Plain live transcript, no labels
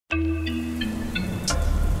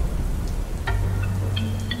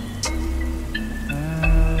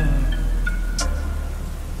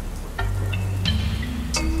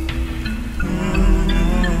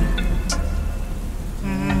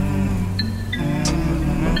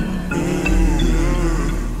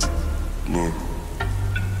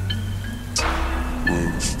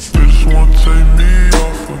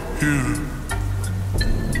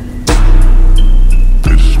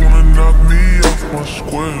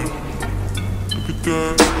Look at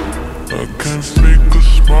that. I can't fake a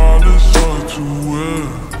smile, it's hard to wear.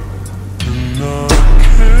 And I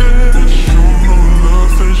can't show no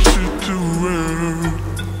love, that shit too rare.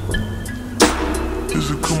 Is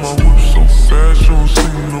it 'cause my whip so fast, you don't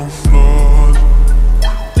see no flaws?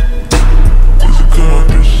 Is it 'cause my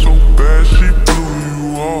bitch so bad, she blew you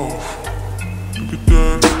off? Look at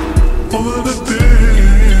that. All of the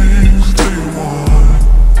things they want,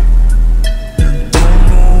 and don't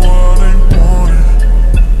know why they want it.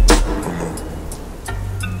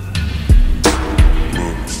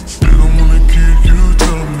 Look, they don't wanna give you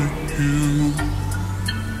time to heal.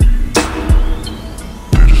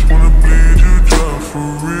 They just wanna bleed you dry for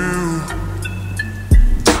real.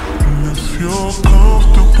 And if you're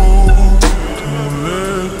comfortable, don't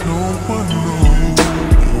let no one know.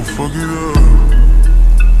 Don't fuck it up.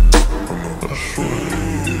 I swear it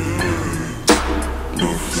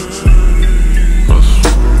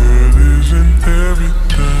isn't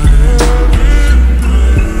everything.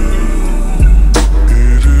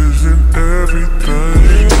 It isn't everything.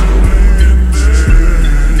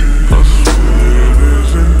 I swear it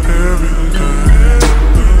isn't everything.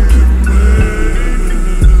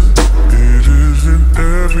 It isn't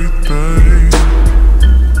everything.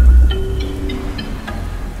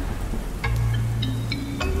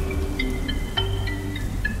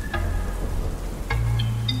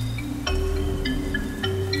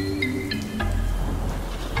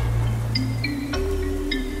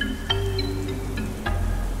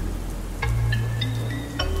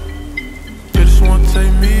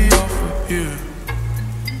 Take me off of here.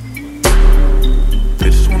 They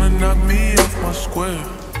just wanna knock me off my square.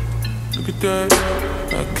 Look at that.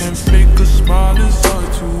 I can't fake a smile, it's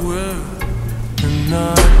hard to wear. And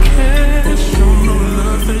I can't show no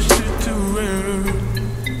love, that shit too rare.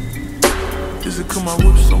 Is it 'cause my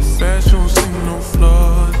whip so fast, you don't see no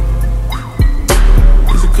flaws?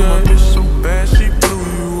 Is it 'cause my bitch so bad, she blew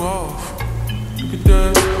you off? Look at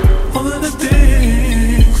that. All of the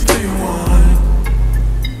things they want.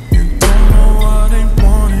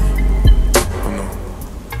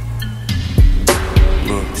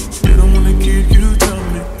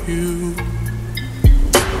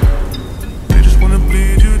 They just wanna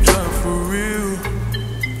bleed you dry for real.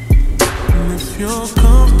 And if you're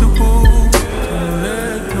comfortable, don't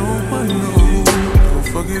let no one know. Don't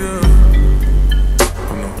fuck it up.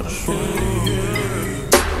 I swear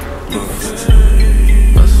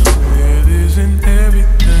it isn't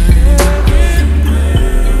everything.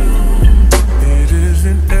 It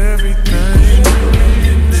isn't everything.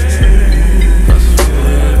 I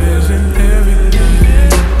swear it isn't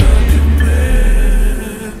everything.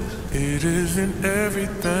 It isn't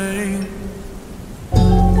everything.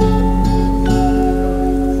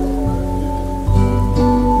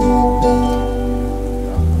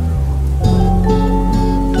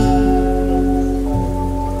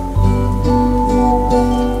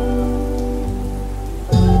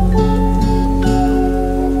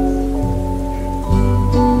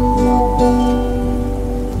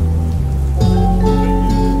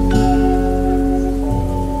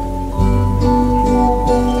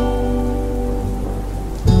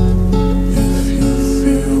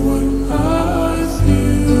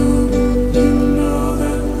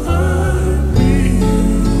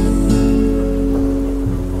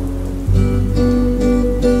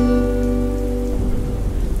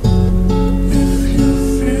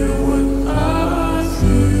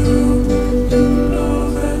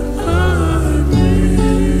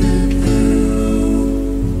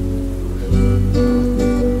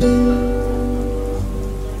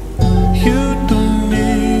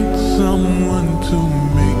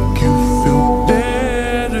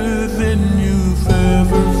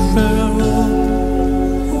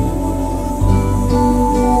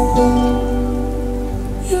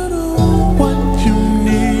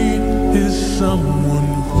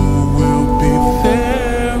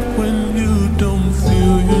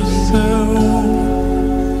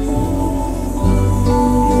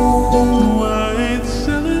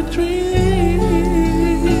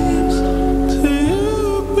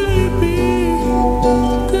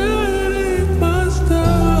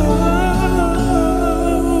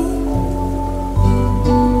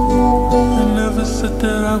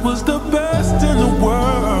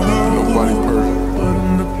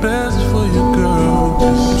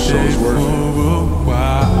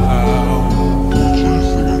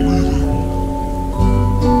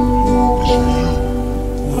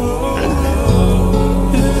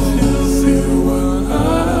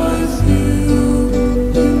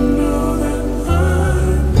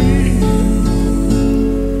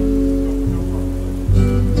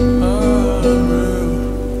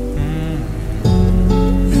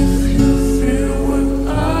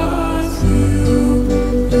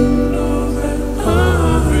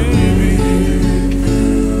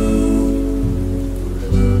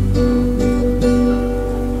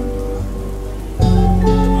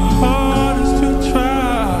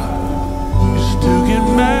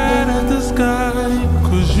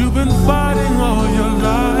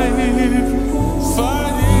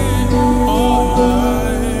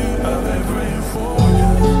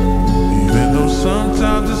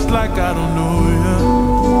 like I don't know ya,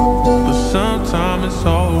 but sometimes it's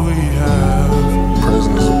all we have.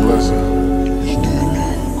 Present is a blessing.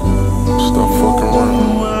 Stop fucking